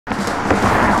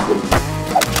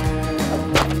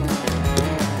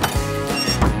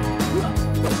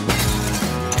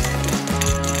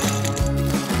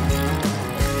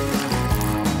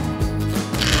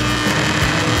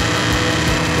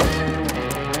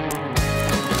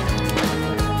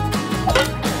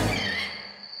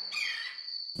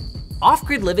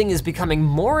Off-grid living is becoming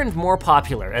more and more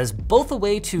popular as both a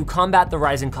way to combat the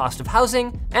rising cost of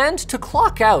housing and to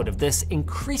clock out of this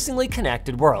increasingly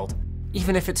connected world,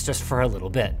 even if it's just for a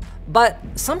little bit. But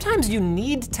sometimes you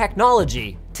need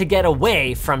technology to get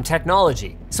away from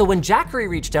technology. So when Jackery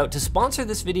reached out to sponsor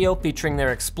this video featuring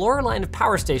their Explorer line of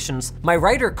power stations, my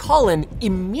writer Colin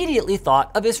immediately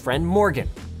thought of his friend Morgan.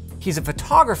 He's a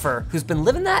photographer who's been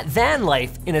living that van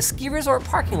life in a ski resort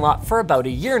parking lot for about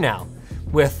a year now,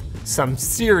 with some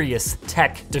serious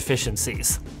tech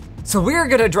deficiencies. So we're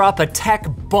gonna drop a tech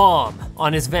bomb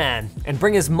on his van and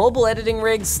bring his mobile editing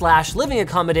rig / living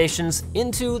accommodations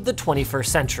into the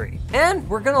 21st century. And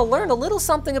we're gonna learn a little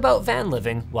something about van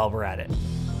living while we're at it.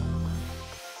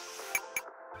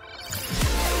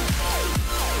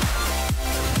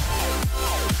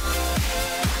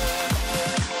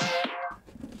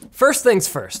 First things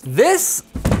first, this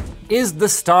is the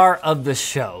star of the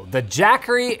show, the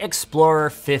Jackery Explorer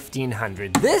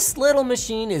 1500. This little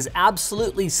machine is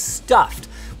absolutely stuffed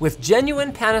with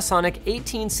genuine Panasonic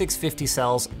 18650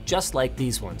 cells just like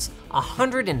these ones,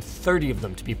 130 of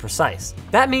them to be precise.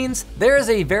 That means there is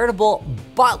a veritable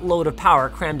buttload of power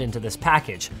crammed into this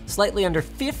package, slightly under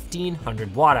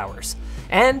 1500 watt hours.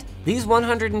 And these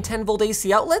 110 volt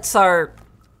AC outlets are,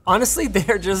 honestly,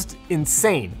 they're just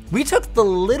insane. We took the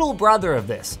little brother of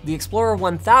this, the Explorer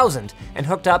 1000, and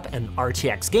hooked up an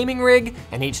RTX gaming rig,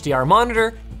 an HDR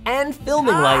monitor, and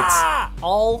filming lights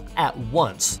all at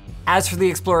once. As for the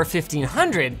Explorer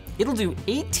 1500, it'll do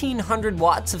 1800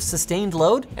 watts of sustained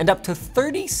load and up to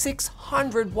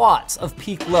 3600 watts of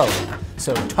peak load.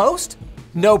 So toast?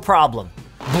 No problem.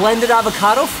 Blended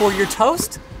avocado for your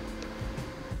toast?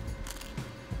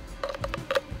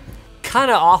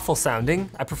 Kinda awful sounding,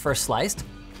 I prefer sliced,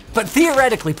 but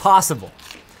theoretically possible.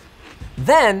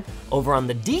 Then, over on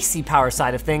the DC power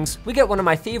side of things, we get one of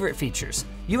my favorite features,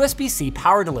 USB-C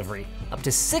power delivery, up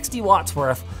to 60 watts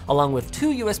worth, along with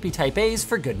 2 USB Type A's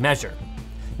for good measure.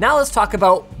 Now let's talk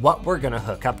about what we're gonna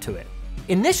hook up to it.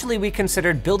 Initially, we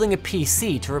considered building a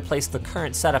PC to replace the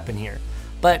current setup in here,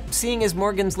 but seeing as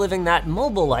Morgan's living that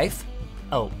mobile life,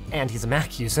 oh, and he's a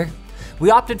Mac user,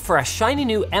 we opted for a shiny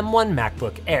new M1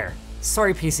 MacBook Air.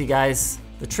 Sorry PC guys,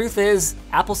 the truth is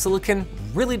Apple Silicon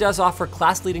really does offer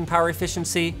class-leading power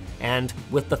efficiency, and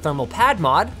with the thermal pad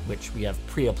mod, which we have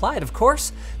pre-applied of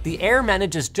course, the Air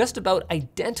manages just about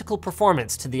identical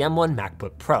performance to the M1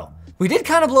 MacBook Pro. We did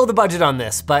kind of blow the budget on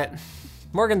this, but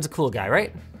Morgan's a cool guy,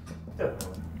 right?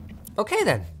 Okay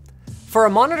then. For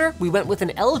a monitor, we went with an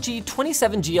LG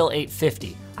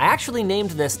 27GL850. I actually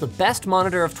named this the best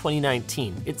monitor of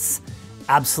 2019. It's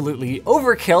absolutely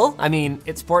overkill. I mean,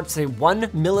 it sports a 1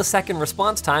 millisecond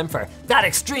response time for that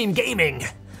extreme gaming.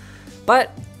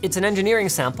 But it's an engineering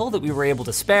sample that we were able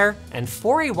to spare, and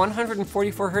for a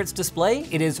 144 Hz display,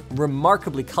 it is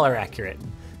remarkably color accurate.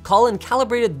 Colin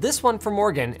calibrated this one for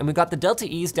Morgan, and we got the Delta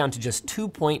E's down to just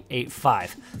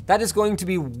 2.85. That is going to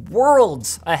be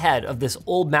worlds ahead of this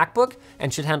old MacBook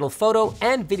and should handle photo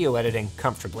and video editing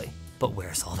comfortably. But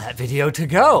where's all that video to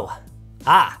go?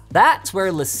 Ah, that's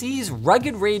where Lasse's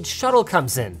Rugged Rage shuttle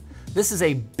comes in. This is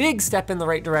a big step in the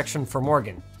right direction for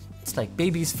Morgan. It's like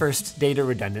baby's first data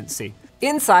redundancy.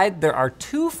 Inside, there are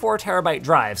 2 4TB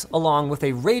drives along with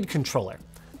a RAID controller.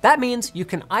 That means you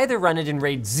can either run it in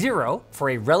RAID 0 for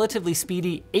a relatively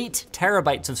speedy 8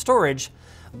 terabytes of storage,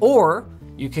 or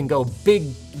you can go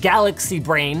big galaxy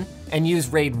brain and use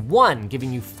RAID 1,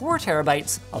 giving you 4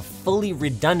 terabytes of fully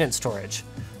redundant storage.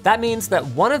 That means that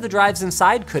one of the drives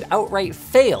inside could outright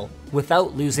fail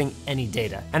without losing any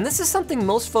data. And this is something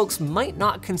most folks might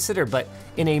not consider, but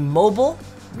in a mobile,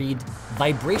 read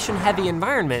vibration-heavy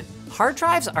environment, hard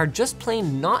drives are just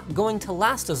plain not going to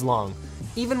last as long,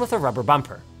 even with a rubber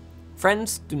bumper.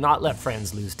 Friends do not let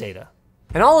friends lose data.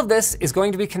 And all of this is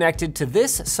going to be connected to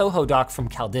this Soho dock from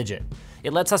CalDigit.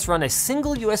 It lets us run a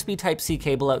single USB Type-C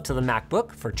cable out to the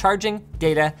MacBook for charging,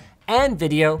 data, and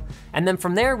video, and then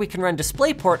from there we can run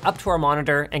DisplayPort up to our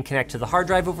monitor and connect to the hard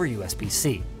drive over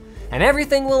USB-C. And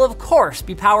everything will of course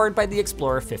be powered by the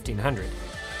Explorer 1500.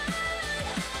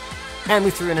 And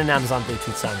we threw in an Amazon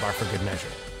Bluetooth soundbar for good measure.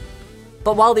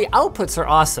 But while the outputs are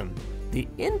awesome, the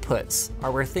inputs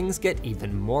are where things get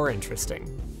even more interesting.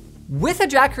 With a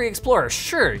Jackery Explorer,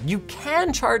 sure, you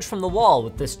can charge from the wall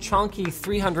with this chonky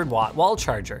 300 watt wall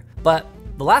charger, but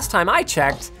the last time I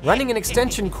checked, running an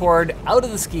extension cord out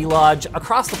of the ski lodge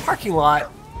across the parking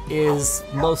lot is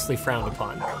mostly frowned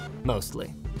upon,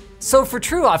 mostly. So for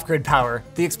true off-grid power,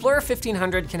 the Explorer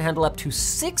 1500 can handle up to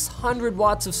 600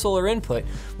 watts of solar input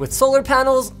with solar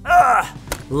panels,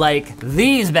 like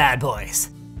these bad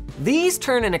boys. These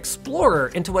turn an Explorer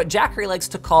into what Jackery likes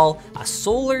to call a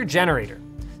solar generator.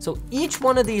 So each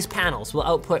one of these panels will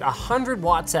output 100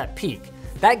 watts at peak.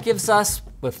 That gives us,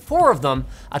 with 4 of them,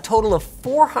 a total of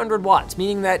 400 watts,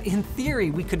 meaning that in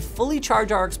theory, we could fully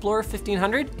charge our Explorer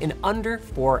 1500 in under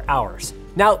 4 hours.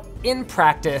 Now, in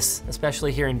practice,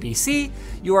 especially here in BC,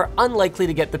 you are unlikely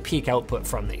to get the peak output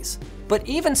from these. But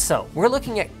even so, we're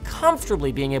looking at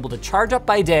comfortably being able to charge up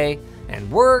by day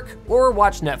and work or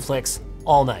watch Netflix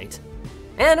all night.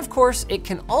 And of course, it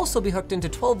can also be hooked into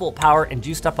 12-volt power and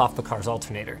juiced up off the car's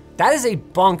alternator. That is a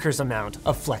bonkers amount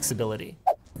of flexibility.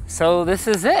 So this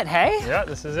is it, hey? Yeah,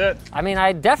 this is it. I mean,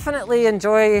 I definitely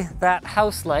enjoy that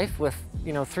house life with,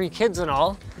 3 kids and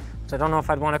all. So I don't know if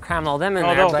I'd want to cram all them in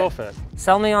there, they'll but fit.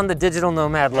 Sell me on the digital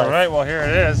nomad life. All right, well, here it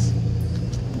is.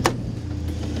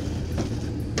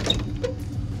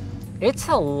 It's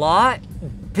a lot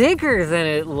bigger than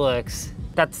it looks.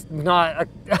 That's not,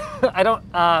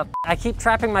 I keep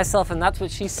trapping myself, and that's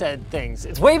what she said things.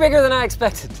 It's way bigger than I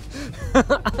expected.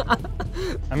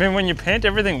 I mean, when you paint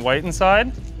everything white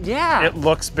inside, yeah, it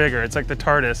looks bigger. It's like the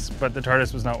TARDIS, but the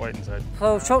TARDIS was not white inside.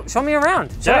 So show me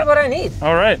around. Show me what I need.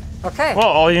 All right. Okay. Well,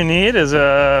 all you need is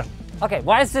a... Okay,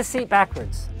 why is this seat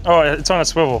backwards? Oh, it's on a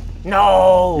swivel.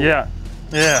 No! Yeah,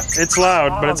 it's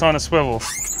loud, but it's on a swivel.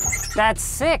 That's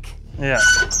sick. Yeah.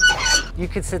 You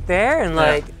could sit there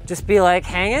and just be like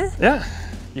hanging? Yeah.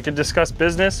 You could discuss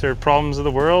business or problems of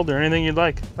the world or anything you'd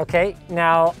like. Okay,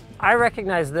 now I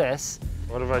recognize this.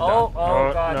 What have I done? Oh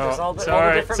God, no. there's all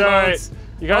the different modes.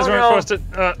 You guys weren't supposed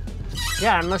to...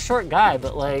 Yeah, I'm a short guy,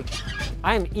 but like,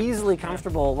 I'm easily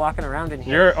comfortable walking around in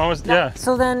here. You're almost, yeah.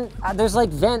 So then there's like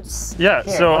vents. Yeah,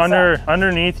 here. so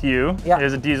underneath you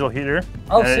is a diesel heater.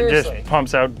 Oh, and seriously? It just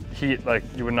pumps out heat like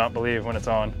you would not believe when it's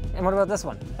on. And what about this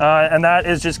one? And that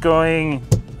is just going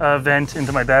a vent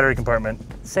into my battery compartment.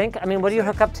 Sink? I mean, what do you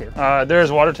hook up to? There's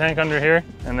a water tank under here.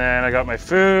 And then I got my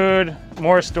food,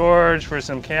 more storage for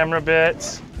some camera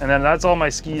bits. And then that's all my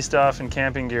ski stuff and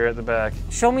camping gear at the back.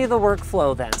 Show me the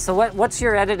workflow then. So what's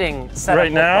your editing setup?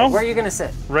 Right now? Where are you gonna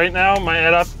sit? Right now,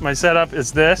 my setup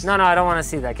is this. No, I don't wanna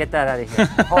see that. Get that out of here.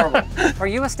 Horrible. Are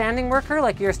you a standing worker?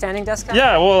 Like you're a standing desk guy?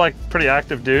 Yeah, well, like pretty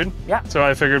active dude. Yeah. So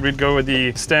I figured we'd go with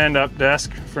the stand-up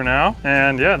desk for now.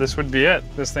 And yeah, this would be it.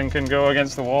 This thing can go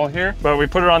against the wall here. But we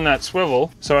put it on that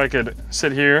swivel so I could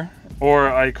sit here,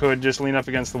 or I could just lean up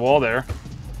against the wall there.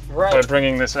 Right. By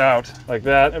bringing this out like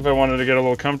that if I wanted to get a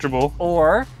little comfortable.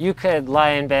 Or you could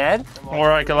lie in bed.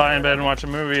 Or I could lie in bed and watch a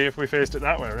movie if we faced it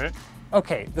that way, right?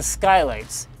 Okay, the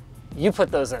skylights. You put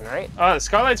those in, right? The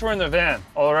skylights were in the van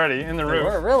already, in the roof.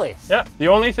 They were, really? Yeah. The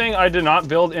only thing I did not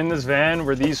build in this van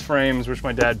were these frames, which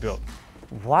my dad built.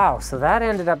 Wow, so that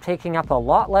ended up taking up a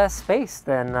lot less space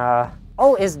than,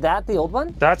 oh, is that the old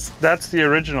one? That's the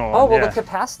original one. Oh, well, yeah. the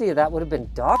capacity of that would have been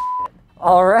dog shit.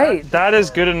 All right. That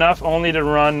is good enough only to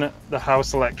run the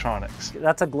house electronics.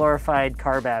 That's a glorified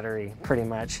car battery, pretty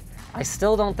much. I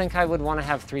still don't think I would want to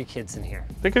have 3 kids in here.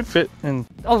 They could fit in.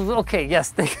 Oh, okay,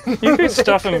 yes. You could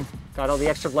stuff them. Got all the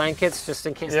extra blankets just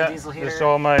in case the diesel heater. Just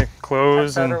all my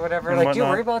clothes and or whatever. And like, whatnot. do you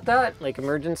worry about that? Like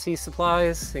emergency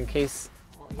supplies in case?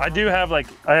 I do have I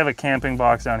have a camping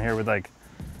box down here with like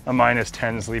a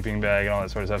 -10 sleeping bag and all that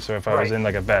sort of stuff. So if I was in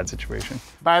like a bad situation.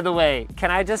 By the way,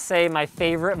 can I just say my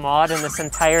favorite mod in this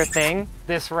entire thing?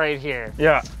 This right here.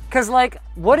 Yeah. Cause like,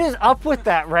 what is up with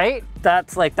that, right?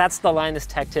 That's the Linus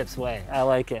Tech Tips way. I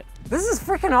like it. This is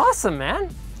freaking awesome, man.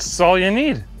 That's all you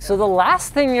need. So the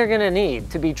last thing you're gonna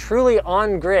need to be truly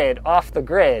on grid, off the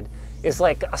grid, is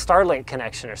like a Starlink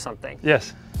connection or something.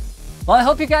 Yes. Well, I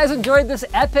hope you guys enjoyed this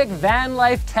epic van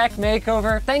life tech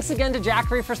makeover. Thanks again to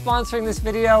Jackery for sponsoring this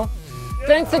video.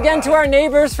 Thanks again to our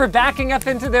neighbors for backing up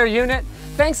into their unit.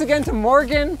 Thanks again to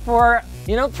Morgan for,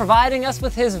 providing us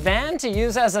with his van to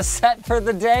use as a set for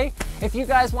the day. If you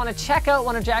guys want to check out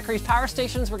one of Jackery's power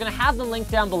stations, we're going to have them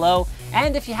linked down below.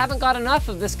 And if you haven't got enough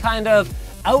of this kind of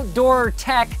outdoor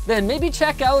tech, then maybe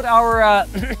check out our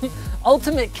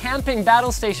ultimate camping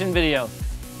battle station video.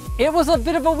 It was a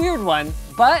bit of a weird one,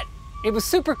 but it was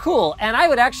super cool, and I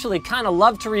would actually kind of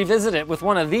love to revisit it with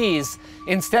one of these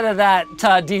instead of that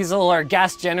diesel or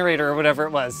gas generator or whatever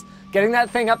it was. Getting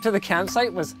that thing up to the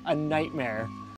campsite was a nightmare.